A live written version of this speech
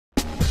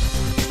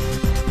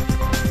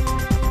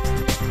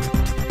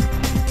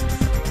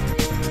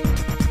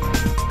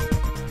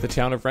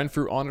town of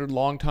Renfrew honored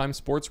longtime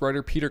sports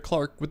writer Peter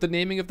Clark with the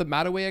naming of the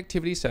Mattaway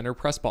Activity Center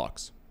press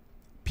box.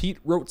 Pete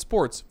wrote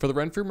sports for the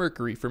Renfrew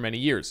Mercury for many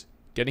years,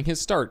 getting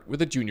his start with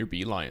the Junior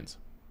B Lions.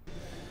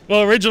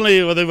 Well,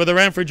 originally with the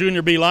Renfrew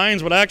Junior B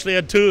Lions, but I actually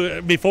had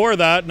two before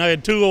that, and I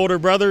had two older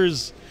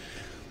brothers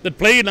that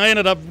played, and I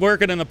ended up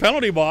working in the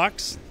penalty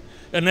box.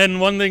 And then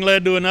one thing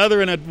led to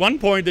another, and at one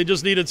point they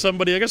just needed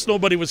somebody. I guess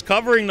nobody was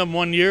covering them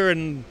one year,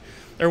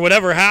 or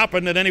whatever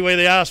happened. And anyway,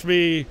 they asked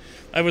me,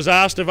 I was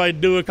asked if I'd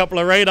do a couple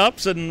of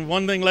write-ups, and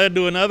one thing led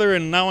to another,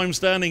 and now I'm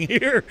standing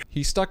here.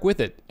 He stuck with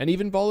it and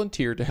even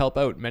volunteered to help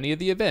out many of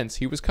the events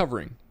he was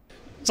covering.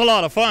 It's a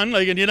lot of fun.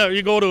 Like,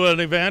 you go to an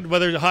event,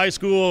 whether it's a high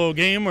school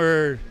game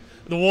or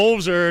the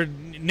Wolves or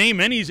name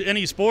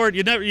any sport,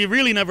 you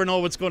really never know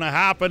what's going to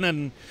happen,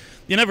 and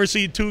you never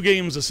see two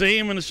games the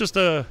same, and it's just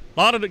a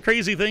lot of the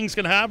crazy things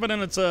can happen,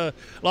 and it's a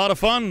lot of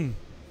fun.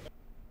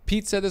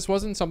 Pete said this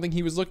wasn't something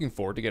he was looking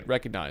for to get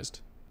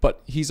recognized,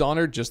 but he's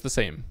honored just the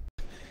same.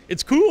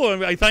 It's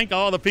cool. I thank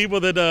all the people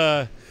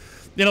that,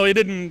 he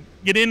didn't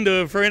get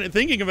into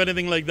thinking of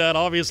anything like that,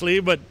 obviously,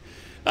 but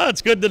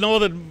it's good to know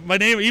that my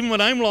name, even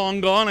when I'm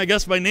long gone, I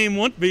guess my name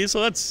won't be,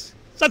 so that's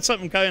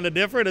something kind of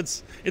different.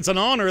 It's an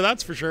honor,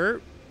 that's for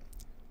sure.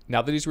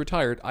 Now that he's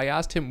retired, I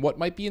asked him what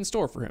might be in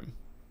store for him.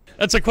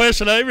 That's a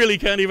question I really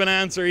can't even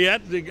answer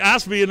yet.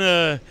 Ask me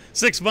in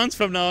 6 months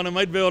from now, and I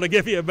might be able to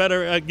give you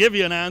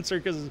an answer,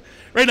 because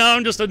right now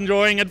I'm just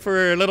enjoying it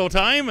for a little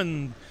time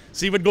and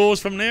see what goes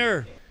from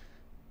there.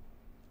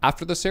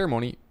 After the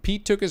ceremony,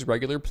 Pete took his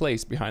regular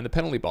place behind the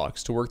penalty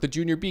box to work the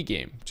Junior B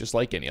game, just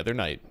like any other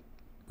night.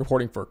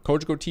 Reporting for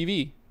Cogeco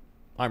TV,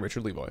 I'm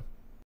Richard Levoy.